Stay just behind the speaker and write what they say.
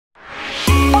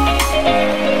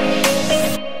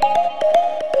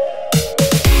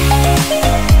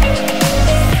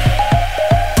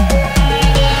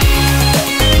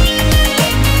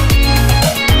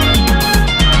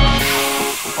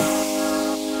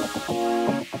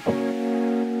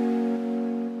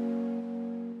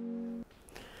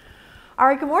All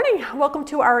right, good morning. Welcome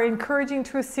to our Encouraging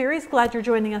Truth series. Glad you're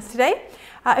joining us today.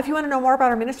 If you want to know more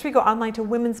about our ministry, go online to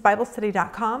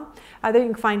womensbiblestudy.com. There you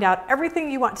can find out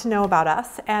everything you want to know about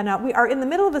us. And we are in the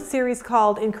middle of a series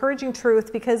called Encouraging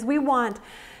Truth because we want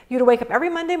you to wake up every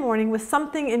Monday morning with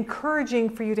something encouraging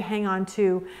for you to hang on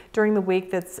to during the week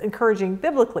that's encouraging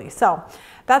biblically. So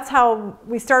that's how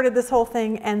we started this whole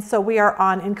thing. And so we are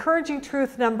on Encouraging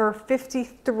Truth number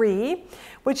 53,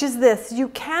 which is this: you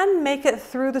can make it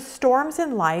through the storms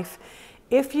in life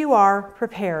if you are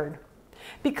prepared.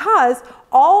 Because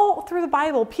all through the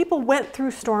Bible, people went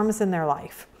through storms in their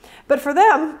life. But for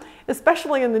them,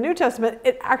 especially in the New Testament,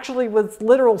 it actually was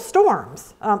literal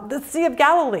storms. The Sea of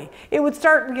Galilee, it would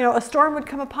start, a storm would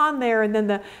come upon there, and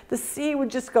then the sea would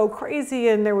just go crazy,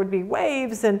 and there would be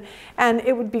waves, and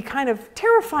it would be kind of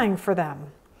terrifying for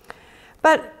them.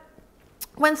 But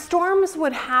when storms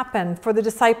would happen for the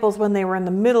disciples when they were in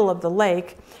the middle of the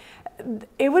lake,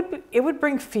 it would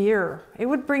bring fear, it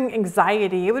would bring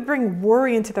anxiety, it would bring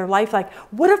worry into their life. Like,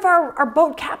 what if our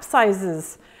boat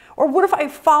capsizes? Or what if I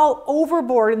fall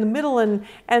overboard in the middle and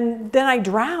then I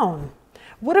drown?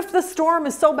 What if the storm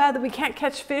is so bad that we can't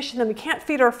catch fish and then we can't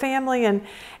feed our family? And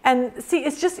see,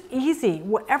 it's just easy,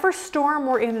 whatever storm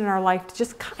we're in our life, to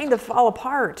just kind of fall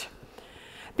apart.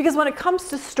 Because when it comes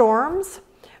to storms,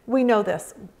 we know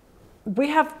this: we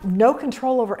have no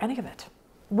control over any of it.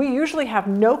 We usually have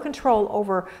no control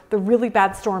over the really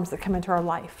bad storms that come into our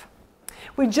life.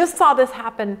 We just saw this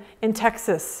happen in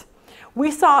Texas. We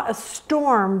saw a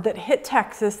storm that hit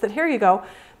Texas that, here you go,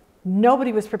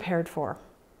 nobody was prepared for.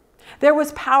 There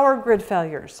was power grid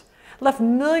failures, left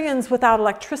millions without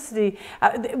electricity,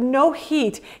 no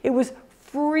heat. It was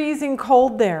freezing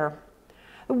cold there.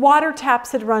 The water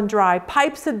taps had run dry,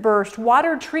 pipes had burst,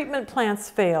 water treatment plants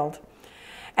failed.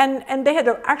 And they had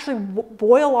to actually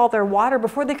boil all their water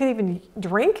before they could even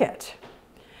drink it.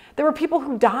 There were people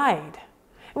who died.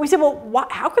 And we said, well,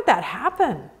 how could that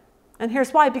happen? And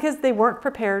here's why: because they weren't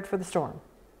prepared for the storm.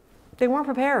 They weren't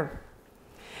prepared.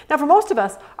 Now, for most of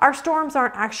us, our storms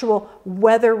aren't actual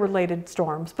weather-related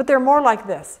storms, but they're more like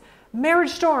this: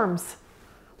 marriage storms.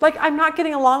 Like, I'm not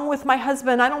getting along with my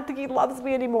husband. I don't think he loves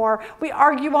me anymore. We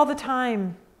argue all the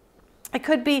time. It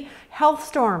could be health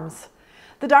storms.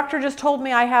 The doctor just told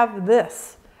me I have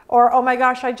this. Or, oh my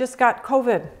gosh, I just got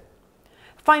COVID.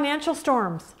 Financial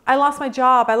storms. I lost my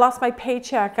job. I lost my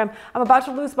paycheck. I'm about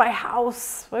to lose my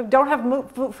house. I don't have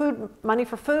money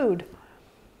for food.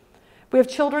 We have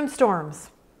children's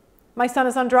storms. My son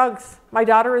is on drugs. My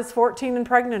daughter is 14 and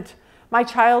pregnant. My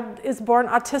child is born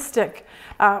autistic.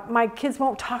 My kids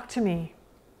won't talk to me.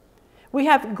 We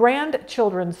have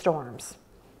grandchildren storms.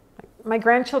 My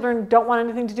grandchildren don't want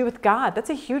anything to do with God.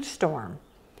 That's a huge storm.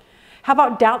 How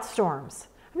about doubt storms?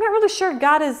 I'm not really sure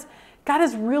God is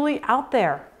really out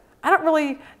there. I don't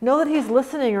really know that he's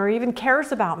listening or even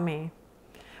cares about me.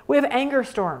 We have anger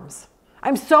storms.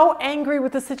 I'm so angry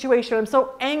with the situation. I'm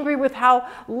so angry with how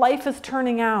life is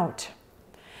turning out.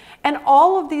 And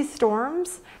all of these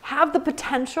storms have the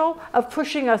potential of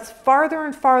pushing us farther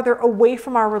and farther away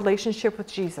from our relationship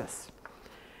with Jesus.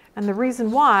 And the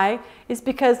reason why is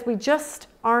because we just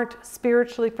aren't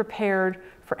spiritually prepared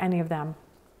for any of them.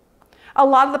 A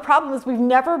lot of the problem is we've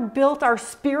never built our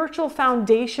spiritual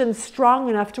foundation strong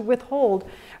enough to withhold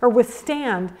or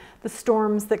withstand the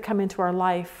storms that come into our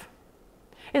life.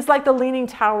 It's like the Leaning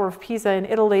Tower of Pisa in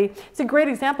Italy. It's a great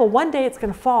example. One day it's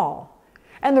going to fall.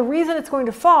 And the reason it's going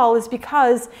to fall is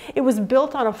because it was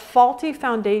built on a faulty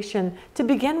foundation to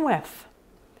begin with.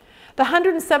 The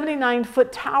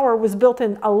 179-foot tower was built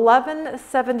in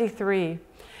 1173,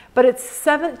 but it's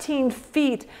 17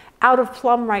 feet out of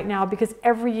plumb right now because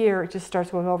every year it just starts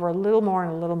going over a little more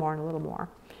and a little more and a little more.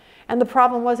 And the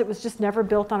problem was it was just never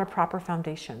built on a proper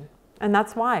foundation. And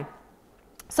that's why.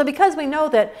 So because we know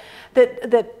that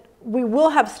we will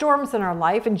have storms in our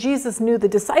life, and Jesus knew the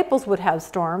disciples would have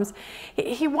storms,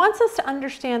 he wants us to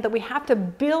understand that we have to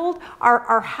build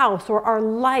our house or our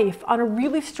life on a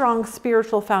really strong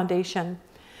spiritual foundation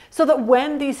so that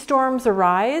when these storms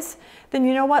arise, then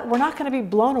you know what? We're not going to be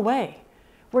blown away.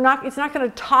 It's not going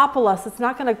to topple us. It's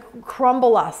not going to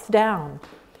crumble us down.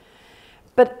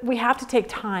 But we have to take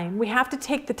time. We have to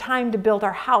take the time to build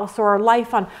our house or our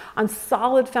life on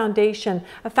solid foundation,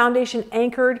 a foundation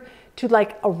anchored to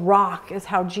like a rock, is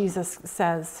how Jesus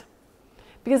says.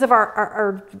 Because if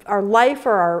our life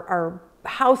or our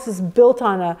house is built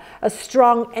on a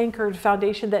strong anchored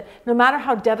foundation, that no matter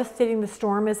how devastating the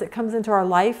storm is that comes into our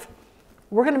life,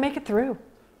 we're going to make it through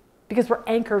because we're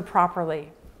anchored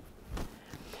properly.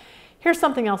 Here's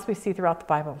something else we see throughout the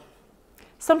Bible.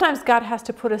 Sometimes God has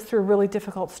to put us through really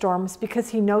difficult storms because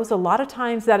he knows a lot of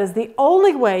times that is the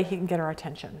only way he can get our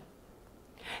attention.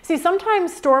 See,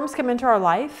 sometimes storms come into our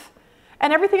life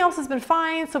and everything else has been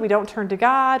fine, so we don't turn to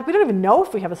God. We don't even know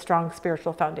if we have a strong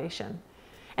spiritual foundation.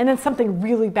 And then something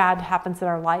really bad happens in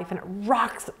our life and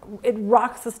it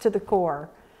rocks us to the core.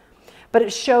 But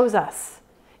it shows us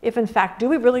if, in fact, do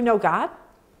we really know God?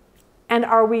 And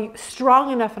are we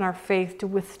strong enough in our faith to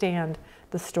withstand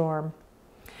the storm?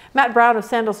 Matt Brown of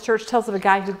Sandals Church tells of a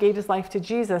guy who gave his life to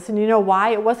Jesus. And you know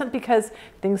why? It wasn't because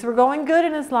things were going good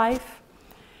in his life.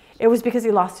 It was because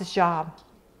he lost his job.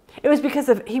 It was because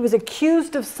he was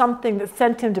accused of something that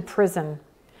sent him to prison.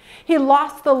 He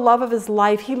lost the love of his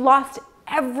life. He lost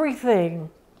everything.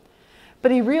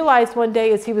 But he realized one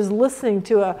day as he was listening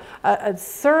to a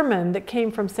sermon that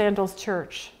came from Sandals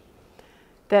Church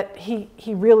that he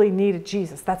really needed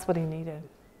Jesus. That's what he needed.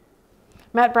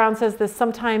 Matt Brown says this,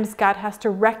 sometimes God has to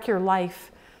wreck your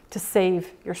life to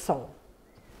save your soul.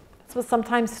 That's what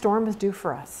sometimes storms do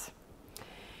for us.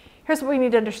 Here's what we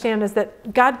need to understand is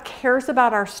that God cares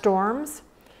about our storms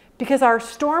because our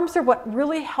storms are what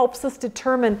really helps us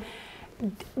determine,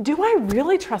 do I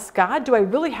really trust God? Do I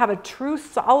really have a true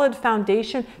solid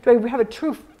foundation? Do I have a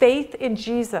true faith in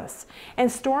Jesus? And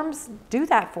storms do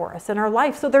that for us in our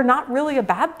life, so they're not really a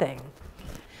bad thing.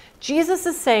 Jesus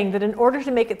is saying that in order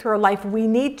to make it through our life, we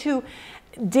need to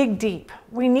dig deep.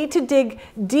 We need to dig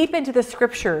deep into the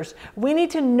scriptures. We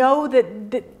need to know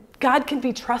that God can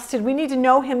be trusted. We need to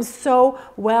know him so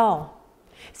well.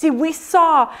 See, we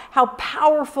saw how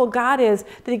powerful God is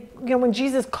that when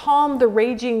Jesus calmed the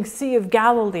raging Sea of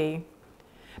Galilee.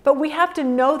 But we have to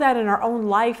know that in our own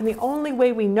life, and the only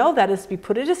way we know that is to be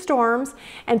put into storms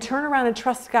and turn around and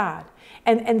trust God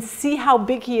and see how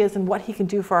big he is and what he can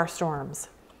do for our storms.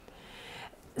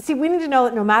 See, we need to know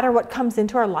that no matter what comes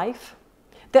into our life,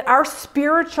 that our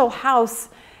spiritual house,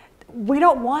 we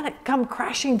don't want it to come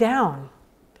crashing down.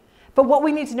 But what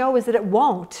we need to know is that it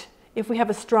won't if we have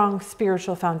a strong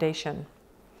spiritual foundation.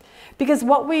 Because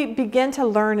what we begin to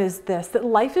learn is this, that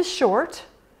life is short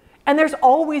and there's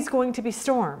always going to be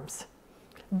storms.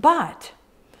 But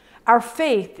our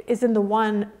faith is in the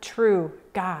one true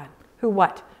God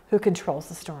who controls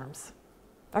the storms.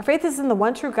 Our faith is in the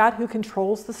one true God who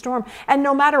controls the storm. And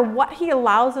no matter what he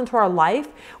allows into our life,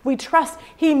 we trust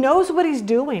he knows what he's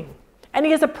doing. And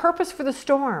he has a purpose for the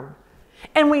storm.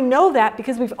 And we know that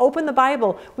because we've opened the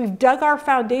Bible. We've dug our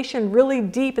foundation really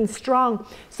deep and strong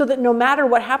so that no matter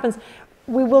what happens,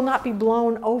 we will not be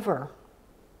blown over.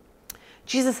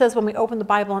 Jesus says when we open the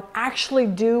Bible and actually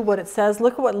do what it says,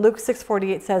 look at what Luke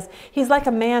 6:48 says. He's like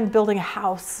a man building a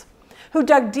house who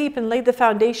dug deep and laid the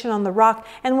foundation on the rock.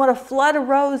 And when a flood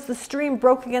arose, the stream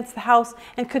broke against the house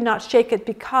and could not shake it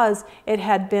because it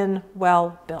had been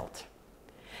well built.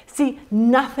 See,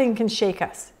 nothing can shake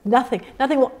us. Nothing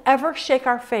will ever shake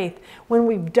our faith when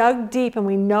we've dug deep and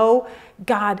we know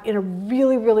God in a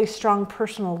really, really strong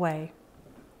personal way.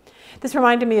 This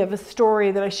reminded me of a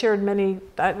story that I shared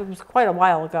it was quite a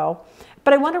while ago,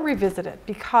 but I want to revisit it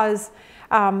because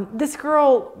this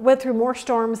girl went through more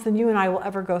storms than you and I will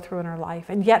ever go through in our life.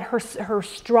 And yet her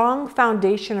strong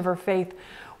foundation of her faith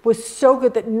was so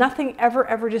good that nothing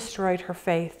ever destroyed her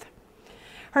faith.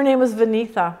 Her name was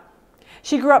Vinitha.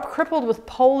 She grew up crippled with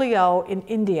polio in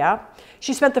India.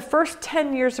 She spent the first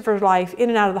 10 years of her life in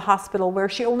and out of the hospital where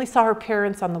she only saw her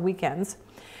parents on the weekends.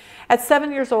 At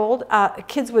 7 years old,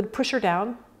 kids would push her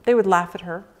down. They would laugh at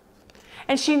her.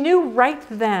 And she knew right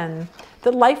then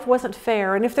that life wasn't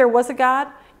fair. And if there was a God,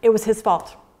 it was his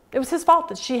fault. It was his fault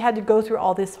that she had to go through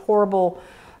all this horrible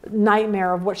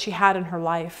nightmare of what she had in her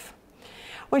life.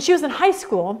 When she was in high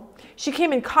school, she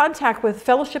came in contact with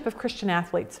Fellowship of Christian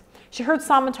Athletes. She heard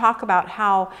someone talk about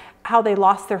how they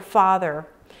lost their father.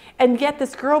 And yet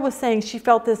this girl was saying she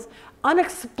felt this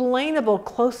unexplainable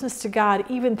closeness to God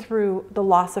even through the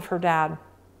loss of her dad.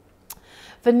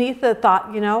 Vinitha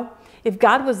thought, if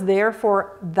God was there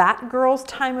for that girl's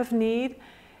time of need,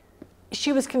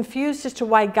 she was confused as to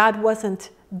why God wasn't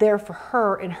there for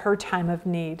her in her time of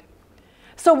need.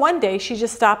 So one day she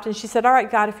just stopped and she said, all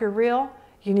right, God, if you're real,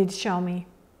 you need to show me.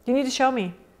 You need to show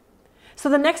me. So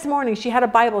the next morning she had a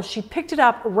Bible. She picked it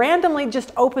up, randomly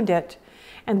just opened it.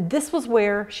 And this was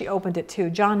where she opened it to,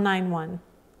 John 9:1.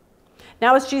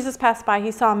 Now as Jesus passed by,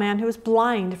 he saw a man who was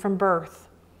blind from birth.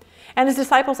 And his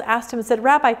disciples asked him and said,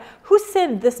 Rabbi, who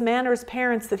sinned, this man or his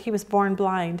parents, that he was born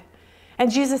blind?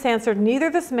 And Jesus answered, neither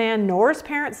this man nor his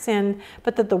parents sinned,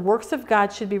 but that the works of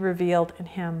God should be revealed in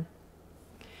him.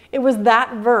 It was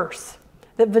that verse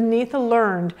that Vinitha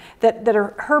learned that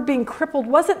her being crippled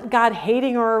wasn't God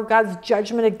hating her or God's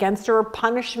judgment against her or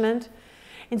punishment.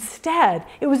 Instead,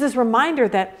 it was this reminder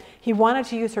that he wanted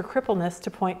to use her crippledness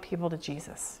to point people to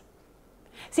Jesus.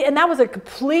 See, and that was a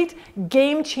complete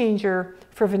game changer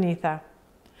for Vinitha.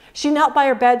 She knelt by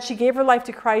her bed. She gave her life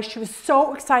to Christ. She was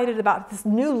so excited about this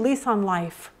new lease on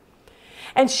life.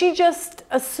 And she just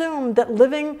assumed that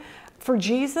living for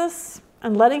Jesus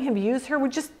and letting him use her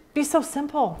would just be so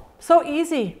simple, so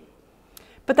easy.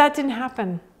 But that didn't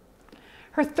happen.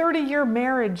 Her 30-year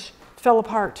marriage fell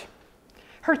apart.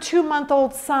 Her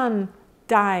 2-month-old son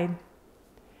died.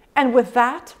 And with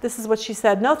that, this is what she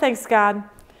said: "No thanks, God.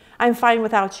 I'm fine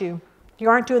without you. You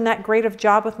aren't doing that great of a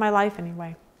job with my life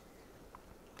anyway."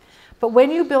 But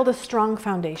when you build a strong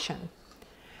foundation,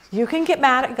 you can get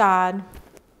mad at God.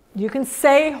 You can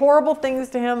say horrible things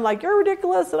to him like, "You're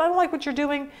ridiculous and I don't like what you're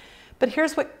doing." But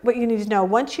here's what you need to know.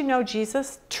 Once you know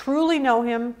Jesus, truly know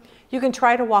him, you can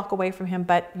try to walk away from him,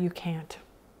 but you can't.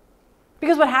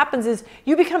 Because what happens is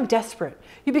you become desperate.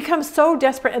 You become so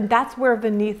desperate, and that's where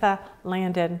Vinitha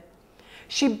landed.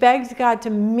 She begged God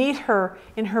to meet her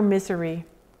in her misery,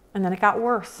 and then it got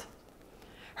worse.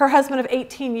 Her husband of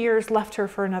 18 years left her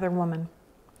for another woman.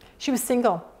 She was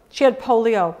single. She had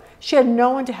polio. She had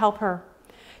no one to help her.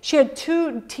 She had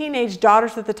 2 teenage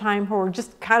daughters at the time who were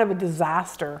just kind of a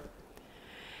disaster.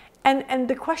 And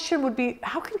the question would be,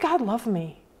 how could God love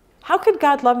me? How could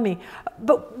God love me?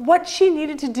 But what she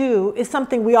needed to do is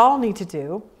something we all need to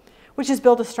do, which is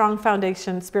build a strong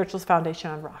foundation, spiritual foundation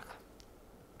on rock.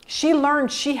 She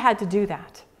learned she had to do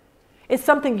that. It's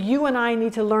something you and I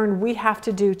need to learn we have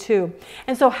to do too.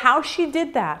 And so how she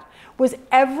did that was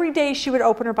every day she would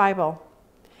open her Bible,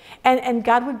 and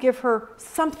God would give her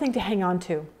something to hang on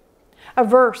to. A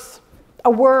verse, a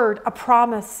word, a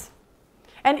promise.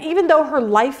 And even though her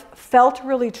life felt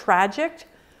really tragic,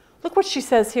 look what she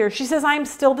says here. She says, "I am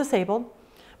still disabled.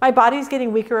 My body is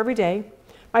getting weaker every day.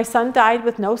 My son died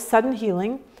with no sudden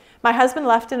healing. My husband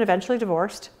left and eventually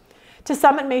divorced. To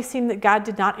some, it may seem that God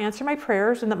did not answer my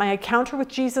prayers and that my encounter with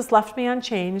Jesus left me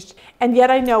unchanged. And yet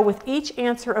I know with each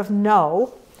answer of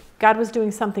no, God was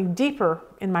doing something deeper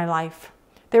in my life.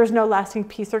 There is no lasting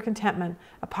peace or contentment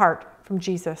apart from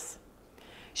Jesus."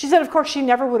 She said, of course, she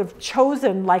never would have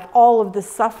chosen like all of this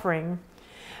suffering.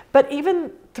 But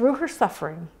even through her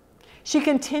suffering, she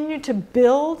continued to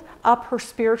build up her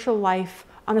spiritual life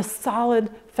on a solid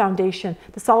foundation,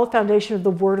 the solid foundation of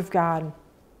the Word of God.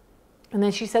 And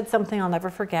then she said something I'll never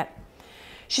forget.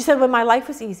 She said, "When my life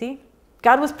was easy,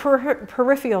 God was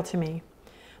peripheral to me.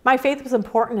 My faith was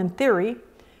important in theory,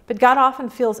 but God often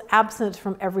feels absent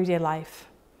from everyday life.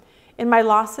 In my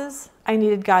losses, I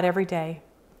needed God every day.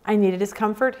 I needed his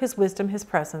comfort, his wisdom, his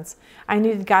presence. I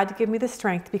needed God to give me the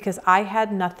strength because I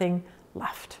had nothing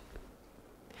left."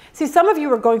 See, some of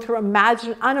you are going through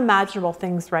unimaginable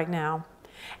things right now.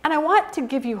 And I want to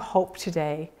give you hope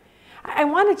today. I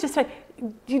want to just say,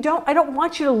 I don't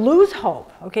want you to lose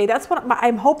hope. Okay, that's what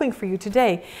I'm hoping for you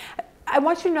today. I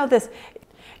want you to know this.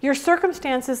 Your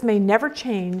circumstances may never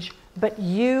change, but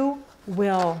you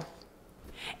will.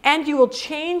 And you will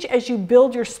change as you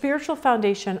build your spiritual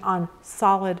foundation on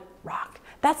solid rock.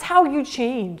 That's how you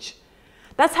change.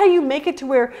 That's how you make it to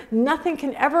where nothing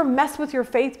can ever mess with your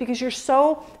faith because you're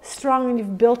so strong and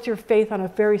you've built your faith on a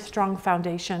very strong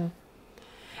foundation.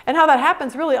 And how that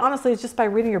happens, really, honestly, is just by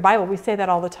reading your Bible. We say that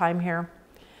all the time here.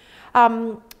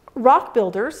 Rock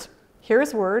builders hear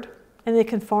his word and they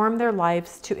conform their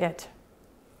lives to it.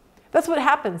 That's what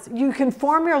happens. You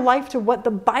conform your life to what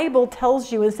the Bible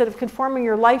tells you instead of conforming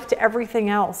your life to everything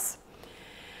else.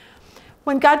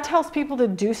 When God tells people to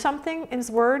do something in his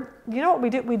word, you know what we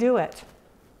do? We do it.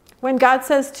 When God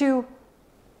says to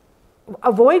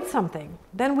avoid something,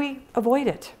 then we avoid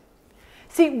it.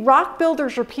 See, rock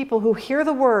builders are people who hear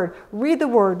the word, read the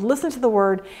word, listen to the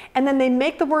word, and then they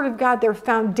make the word of God their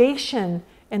foundation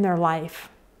in their life.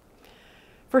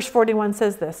 Verse 41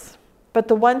 says this: "But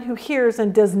the one who hears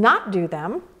and does not do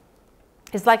them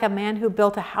is like a man who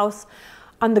built a house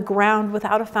on the ground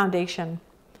without a foundation.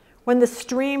 When the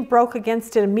stream broke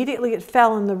against it, immediately it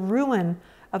fell, and the ruin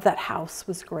of that house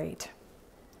was great."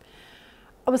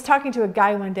 I was talking to a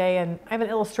guy one day, and I have an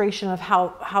illustration of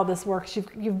how this works.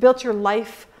 You've built your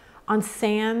life on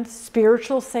sand,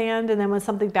 spiritual sand, and then when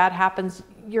something bad happens,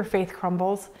 your faith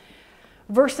crumbles.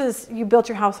 Versus you built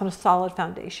your house on a solid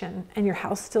foundation, and your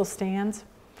house still stands.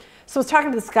 So I was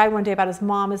talking to this guy one day about his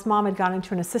mom. His mom had gone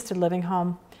into an assisted living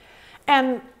home.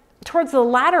 And towards the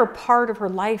latter part of her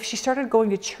life, she started going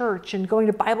to church and going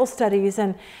to Bible studies,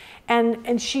 and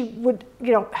she would,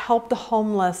 help the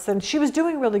homeless, and she was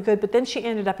doing really good, but then she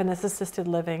ended up in this assisted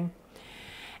living.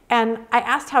 And I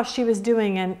asked how she was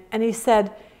doing, and he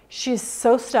said, "She's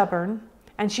so stubborn,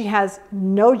 and she has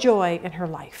no joy in her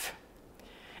life."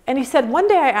 And he said, one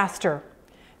day I asked her,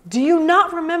 "Do you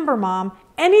not remember, Mom,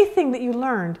 anything that you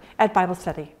learned at Bible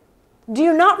study? Do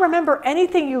you not remember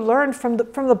anything you learned from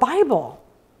the Bible?"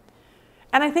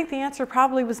 And I think the answer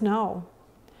probably was no.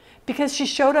 Because she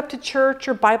showed up to church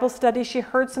or Bible study, she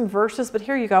heard some verses, but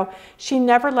here you go. She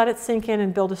never let it sink in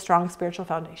and build a strong spiritual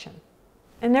foundation.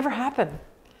 It never happened.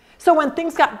 So when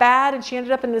things got bad and she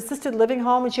ended up in an assisted living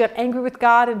home and she got angry with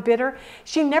God and bitter,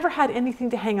 she never had anything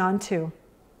to hang on to.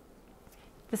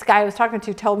 This guy I was talking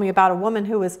to told me about a woman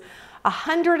who was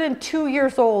 102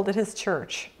 years old at his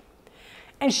church.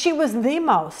 And she was the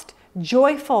most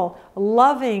joyful,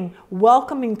 loving,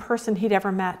 welcoming person he'd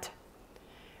ever met.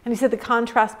 And he said the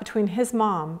contrast between his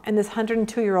mom and this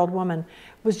 102-year-old woman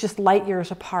was just light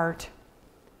years apart.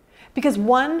 Because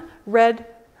one read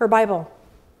her Bible,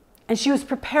 and she was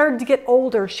prepared to get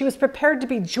older. She was prepared to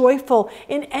be joyful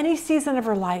in any season of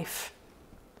her life.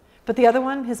 But the other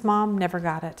one, his mom, never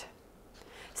got it.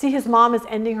 See, his mom is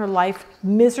ending her life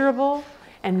miserable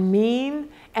and mean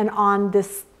and on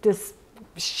this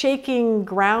shaking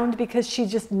ground because she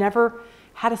just never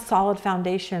had a solid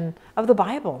foundation of the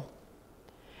Bible.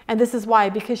 And this is why,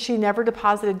 because she never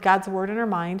deposited God's word in her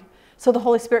mind, so the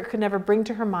Holy Spirit could never bring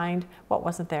to her mind what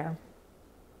wasn't there.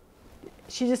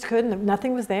 She just couldn't.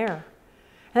 Nothing was there.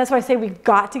 And that's why I say we've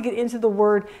got to get into the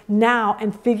Word now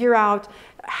and figure out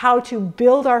how to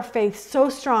build our faith so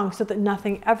strong so that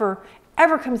nothing ever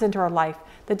comes into our life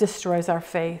that destroys our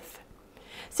faith.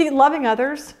 See, loving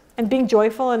others and being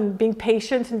joyful and being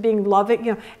patient and being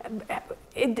loving,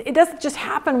 it doesn't just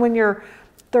happen when you're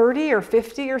 30 or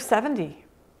 50 or 70.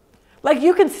 Like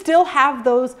you can still have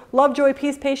those love, joy,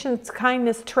 peace, patience,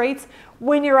 kindness traits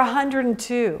when you're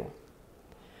 102.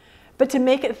 But to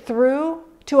make it through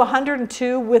to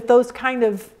 102 with those kind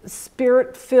of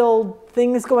spirit-filled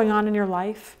things going on in your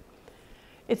life,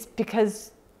 it's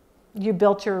because you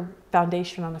built your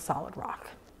foundation on a solid rock.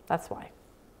 That's why.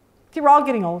 See, we're all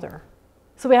getting older.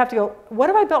 So we have to go, what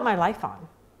have I built my life on?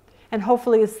 And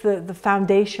hopefully it's the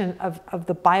foundation of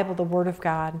the Bible, the Word of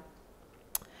God.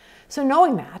 So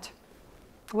knowing that,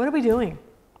 what are we doing?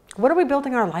 What are we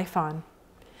building our life on?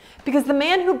 Because the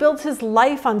man who builds his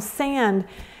life on sand,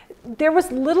 there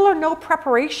was little or no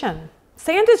preparation.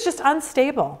 Sand is just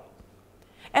unstable.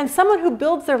 And someone who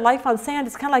builds their life on sand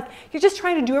is kind of like, you're just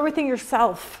trying to do everything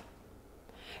yourself.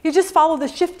 You just follow the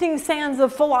shifting sands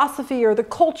of philosophy or the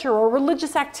culture or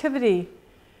religious activity.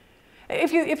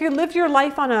 If you lived your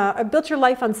life on built your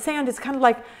life on sand, it's kind of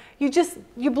like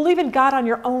you believe in God on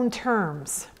your own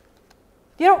terms.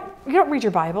 You don't read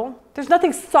your Bible. There's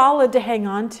nothing solid to hang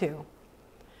on to.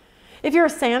 If you're a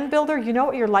sand builder, you know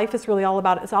what your life is really all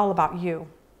about. It's all about you.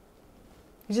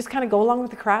 You just kind of go along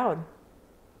with the crowd.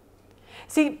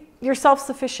 See, you're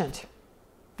self-sufficient.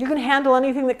 You can handle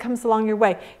anything that comes along your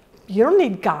way. You don't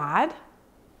need God.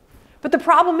 But the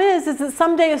problem is that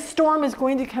someday a storm is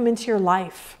going to come into your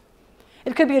life.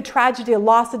 It could be a tragedy, a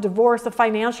loss, a divorce, a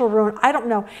financial ruin, I don't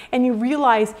know. And you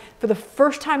realize for the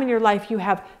first time in your life, you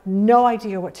have no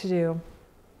idea what to do.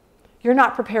 You're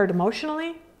not prepared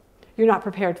emotionally. You're not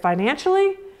prepared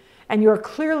financially, and you're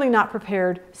clearly not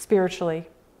prepared spiritually.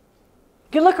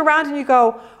 You look around and you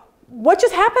go, what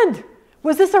just happened?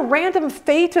 Was this a random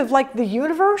fate of like the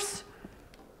universe?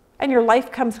 And your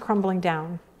life comes crumbling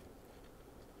down.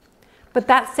 But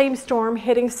that same storm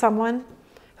hitting someone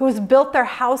who has built their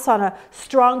house on a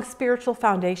strong spiritual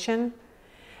foundation,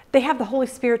 they have the Holy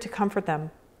Spirit to comfort them.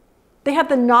 They have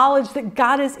the knowledge that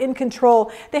God is in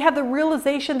control. They have the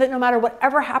realization that no matter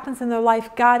whatever happens in their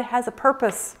life, God has a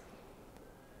purpose.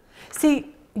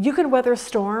 See, you can weather a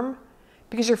storm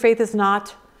because your faith is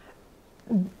not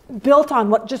built on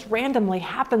what just randomly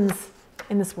happens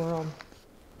in this world.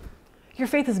 Your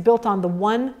faith is built on the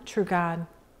one true God,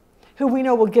 who we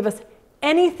know will give us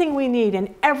anything we need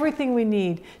and everything we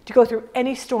need to go through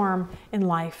any storm in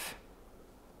life.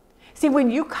 See, when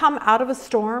you come out of a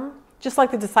storm, just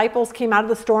like the disciples came out of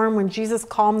the storm when Jesus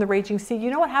calmed the raging sea, you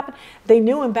know what happened? They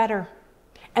knew him better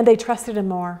and they trusted him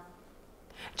more.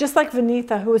 Just like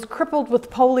Vinitha, who was crippled with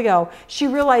polio, she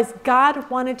realized God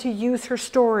wanted to use her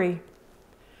story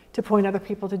to point other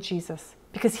people to Jesus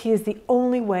because he is the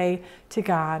only way to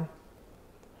God.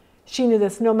 She knew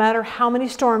this no matter how many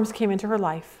storms came into her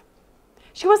life.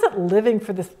 She wasn't living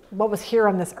for this, what was here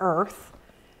on this earth.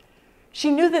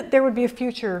 She knew that there would be a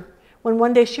future when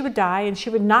one day she would die and she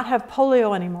would not have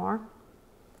polio anymore.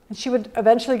 And she would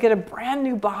eventually get a brand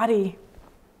new body.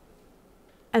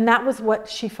 And that was what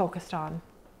she focused on,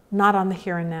 not on the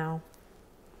here and now.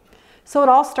 So it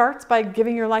all starts by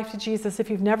giving your life to Jesus. If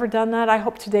you've never done that, I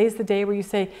hope today's the day where you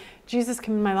say, Jesus,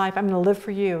 come in my life. I'm going to live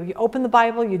for you. You open the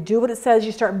Bible, you do what it says,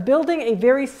 you start building a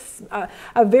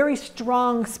very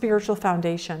strong spiritual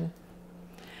foundation.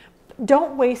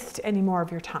 Don't waste any more of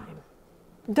your time.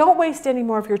 Don't waste any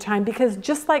more of your time because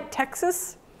just like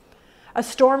Texas, a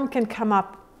storm can come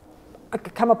up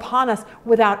come upon us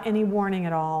without any warning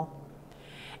at all.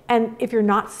 And if you're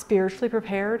not spiritually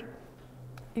prepared,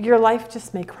 your life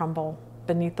just may crumble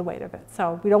beneath the weight of it.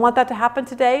 So we don't want that to happen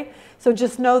today. So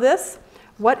just know this.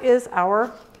 What is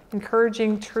our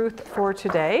encouraging truth for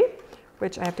today,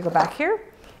 which I have to go back here,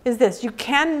 is this: you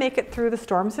can make it through the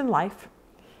storms in life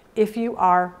if you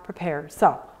are prepared.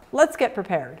 So let's get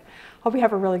prepared. Hope you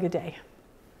have a really good day.